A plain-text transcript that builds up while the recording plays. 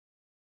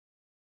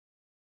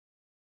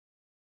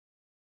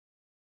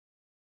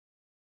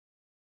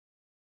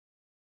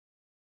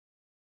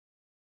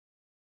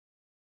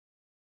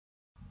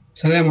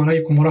السلام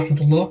عليكم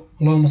ورحمة الله.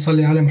 اللهم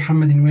صل على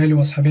محمد وآله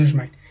وأصحابه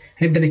أجمعين.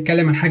 هنبدأ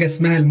نتكلم عن حاجة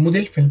اسمها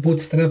الموديل في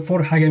البوتستراب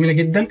 4. حاجة جميلة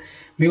جدا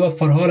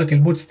بيوفرها لك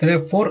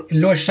البوتستراب 4،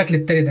 اللي هو الشكل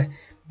التاني ده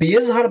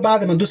بيظهر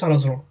بعد ما تدوس على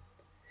زرار.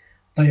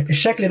 طيب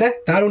الشكل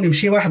ده تعالوا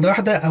نمشيه واحدة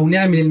واحدة، أو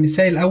نعمل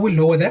المثال الأول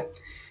اللي هو ده.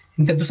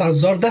 أنت تدوس على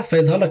الزرار ده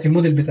فيظهر لك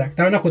الموديل بتاعك.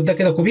 تعالوا ناخد ده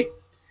كده كوبي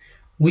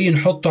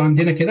ونحطه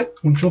عندنا كده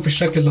ونشوف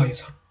الشكل اللي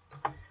هيظهر،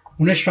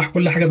 ونشرح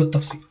كل حاجة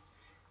بالتفصيل.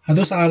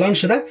 هدوس على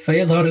لانش ده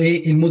فيظهر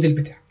ايه الموديل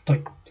بتاعك.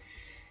 طيب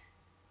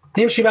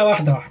نمشي بقى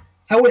واحدة واحدة.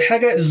 أول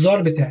حاجة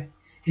الزرار بتاعي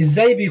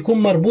إزاي بيكون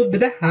مربوط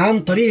بده؟ عن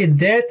طريق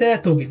الداتا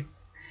توجل،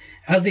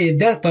 قصدي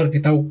الداتا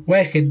تارجت، أو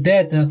واخد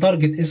داتا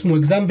تارجت اسمه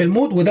اكزامبل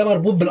مود، وده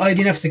مربوط بالاي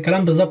دي نفس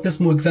الكلام بالظبط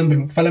اسمه اكزامبل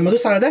مود. فلما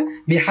أدوس على ده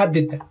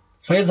بيحدد ده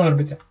فيظهر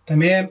بتاعه.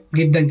 تمام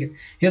جدا جدا،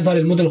 يظهر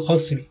الموديل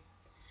الخاص بيه.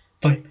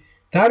 طيب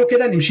تعالوا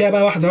كده نمشيها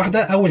بقى واحدة واحدة.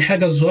 أول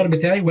حاجة الزرار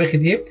بتاعي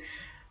واخد إيه؟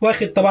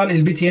 واخد طبعا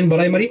البي تي ان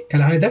برايمري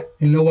كالعادة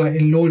اللي هو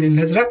اللون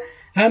الأزرق.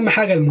 أهم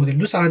حاجة الموديل.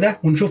 دوس على ده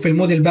ونشوف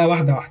الموديل بقى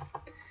واحدة واحدة.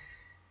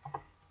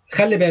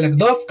 خلي بالك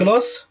ضاف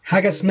كلاس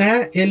حاجه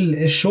اسمها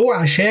الشو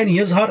عشان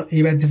يظهر،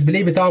 يبقى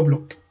الديسبلاي بتاعه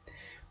بلوك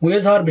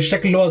ويظهر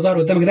بالشكل اللي هو ظهر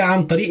قدامك ده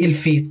عن طريق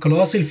الفيد.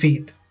 كلاس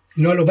الفيد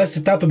اللي هو الاوباست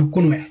بتاعته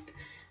بتكون واحد.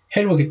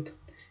 حلو جدا.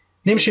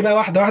 نمشي بقى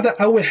واحده واحده.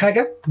 اول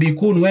حاجه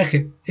بيكون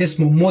واخد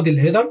اسمه موديل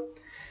هيدر.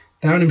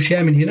 تعالوا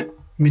نمشيها من هنا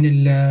من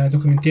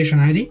الدوكيومنتيشن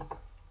عادي.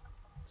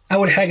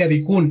 اول حاجه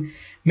بيكون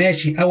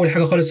ماشي، اول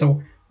حاجه خالص اهو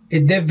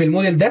الديف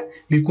الموديل ده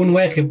بيكون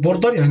واخد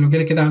بوردر. يعني لو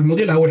جينا كده على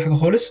الموديل اول حاجه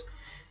خالص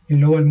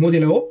اللي هو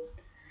الموديل اهو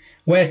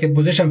واخد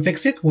بوزيشن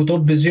فيكسد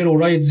وتوب 0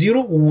 ورايت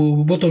 0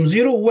 وبوتوم 0،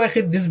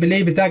 واخد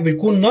ديسبلاي بتاعك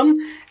بيكون نون.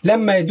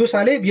 لما يدوس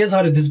عليه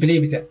بيظهر الديسبلاي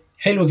بتاعك.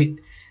 حلو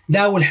جدا. ده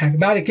اول حاجه.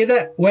 بعد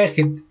كده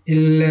واخد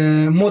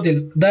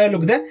الموديل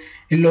دايلوج ده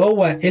اللي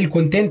هو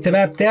الكونتنت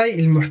بقى بتاعي،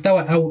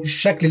 المحتوى او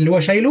الشكل اللي هو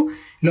شايله،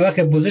 اللي هو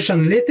واخد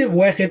بوزيشن ريليتيف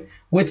واخد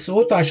ويتس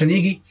اوتو عشان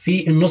يجي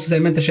في النص زي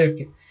ما انت شايف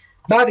كده.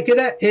 بعد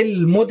كده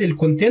الموديل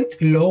كونتنت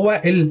اللي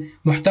هو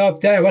المحتوى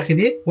بتاعي واخد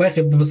ايه؟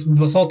 واخد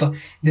ببساطه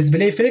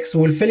ديسبلاي فيليكس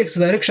والفيليكس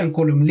دايركشن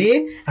كولوم.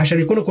 ليه؟ عشان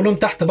يكونوا كلهم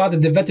تحت بعض.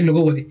 الديفات اللي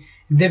جوه دي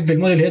الديف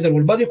الموديل هيدر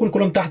والبادي يكون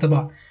كلهم تحت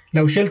بعض.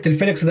 لو شلت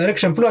الفيليكس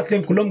دايركشن فلو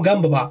هتلاقيهم كلهم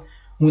جنب بعض،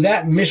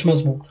 وده مش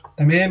مظبوط.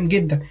 تمام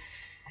جدا.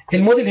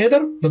 الموديل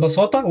هيدر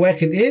ببساطه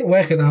واخد ايه؟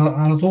 واخد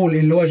على طول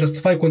اللي هو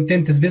جاستيفاي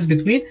كونتنت سبيس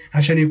بتوين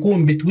عشان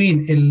يكون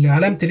بتوين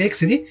علامه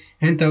الاكس دي.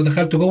 يعني انت لو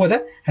دخلت جوه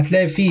ده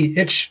هتلاقي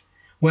فيه اتش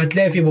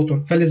وهتلاقي فيه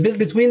بوتون، فالسبيس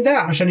بتوين ده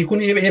عشان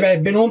يكون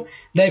يبعد بينهم،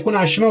 ده يكون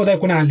على الشمال وده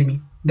يكون على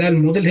اليمين. ده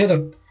الموديل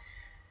هيدر.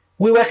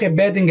 وواخد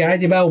بادنج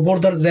عادي بقى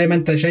وبوردر زي ما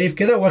انت شايف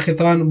كده، واخد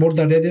طبعا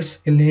بوردر راديوس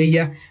اللي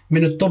هي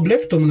من التوب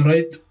ليفت ومن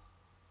الرايت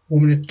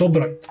ومن التوب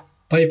رايت.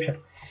 طيب حلو.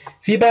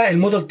 في بقى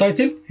الموديل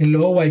تايتل اللي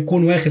هو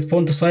يكون واخد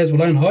فونت سايز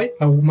ولاين هاي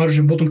او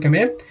مارجن بوتون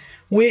كمان،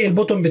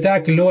 والبوتون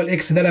بتاعك اللي هو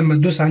الاكس ده لما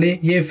تدوس عليه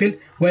يقفل،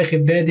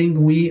 واخد بادنج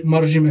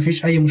ومارجن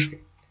مفيش اي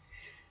مشكله.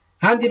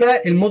 عندي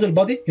بقى الموديل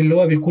بادي اللي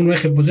هو بيكون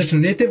واخد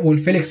بوزيشن ريليتيف،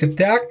 والفيليكس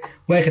بتاعك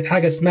واخد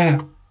حاجه اسمها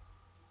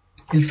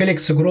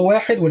الفيليكس جرو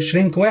واحد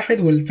والشرينك واحد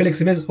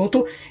والفيليكس بيز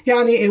اوتو.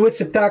 يعني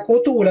الويتس بتاعك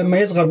اوتو، ولما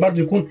يصغر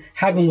برضو يكون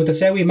حجمه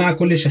متساوي مع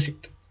كل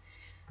الشاشات.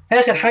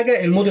 اخر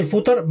حاجه الموديل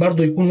فوتر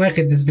برضو يكون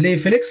واخد ديسبلاي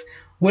فيليكس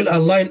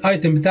والالاين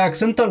ايتم بتاعك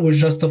سنتر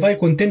والجاستيفاي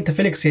كونتنت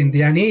فيليكس اند.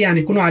 يعني ايه؟ يعني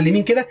يكونوا على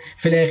اليمين كده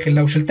في الاخر.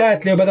 لو شلتها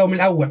هتلاقيهم بداوا من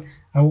الاول،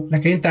 او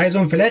لكن انت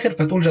عايزهم في الاخر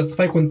فتقول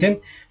جاستيفاي كونتنت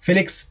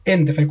فيليكس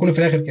اند فيكونوا في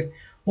الاخر كده.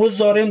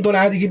 والزرارين دول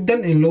عادي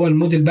جدا اللي هو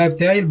الموديل بقى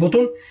بتاعي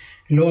البوتون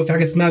اللي هو في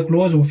حاجه اسمها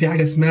كلوز وفي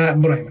حاجه اسمها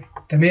برايمري.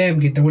 تمام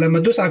جدا. ولما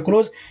تدوس على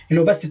الكلوز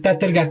اللي هو بس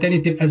بتاعت ترجع تاني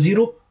تبقى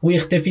زيرو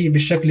ويختفي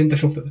بالشكل اللي انت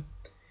شفته ده.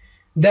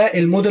 ده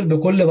الموديل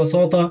بكل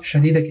بساطه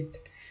شديده جدا.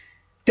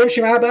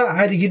 تمشي معاه بقى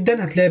عادي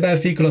جدا. هتلاقي بقى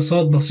في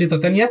كلاسات بسيطه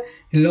تانية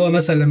اللي هو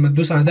مثلا لما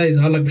تدوس على ده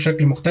يظهر لك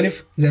بشكل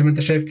مختلف زي ما انت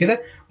شايف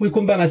كده،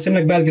 ويكون بقى مقسم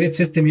لك بقى الجريد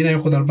سيستم هنا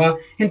ياخد 4.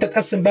 انت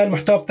تقسم بقى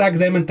المحتوى بتاعك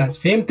زي ما انت عايز.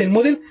 فهمت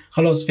الموديل؟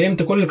 خلاص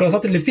فهمت كل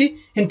الكلاسات اللي فيه.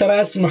 انت بقى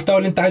قسم المحتوى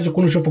اللي انت عايزه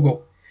يكون يشوفه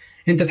جوه.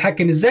 انت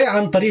تتحكم ازاي؟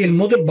 عن طريق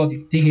الموديل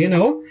بادي. تيجي هنا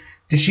اهو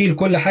تشيل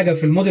كل حاجه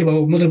في الموديل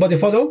اهو، الموديل بادي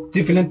فاضي اهو،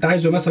 تضيف اللي انت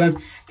عايزه. مثلا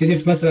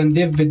تضيف مثلا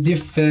ديف،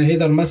 تضيف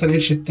هيدر مثلا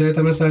اتش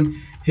 3 مثلا،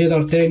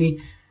 هيدر تاني،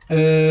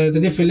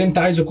 تضيف اللي انت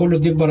عايزه كله.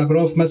 تضيف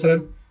باراجراف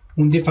مثلا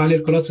ونضيف عليه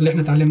الكلاس اللي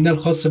احنا اتعلمناه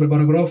الخاص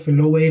بالباراجراف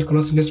اللي هو ايه؟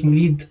 الكلاس اللي اسمه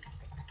ليد.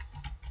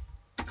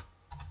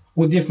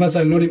 وتضيف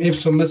مثلا لوريم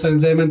ابسون مثلا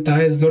زي ما انت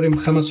عايز، لوريم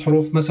 5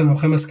 حروف مثلا او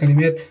 5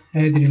 كلمات.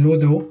 ادي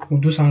اللود اهو،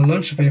 وتدوس على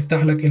اللانش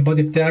فيفتح لك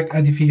البادي بتاعك.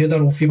 ادي فيه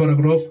هيدر وفيه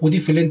باراجراف،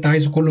 وضيف اللي انت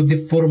عايزه كله.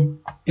 تضيف فورم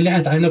اللي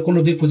احنا اتعلمناه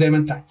كله ضيفه زي ما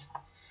انت عايز.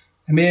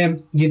 تمام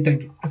جدا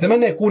جدا.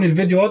 اتمنى يكون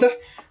الفيديو واضح.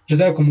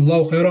 جزاكم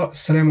الله خيرا.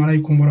 السلام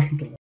عليكم ورحمه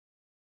الله.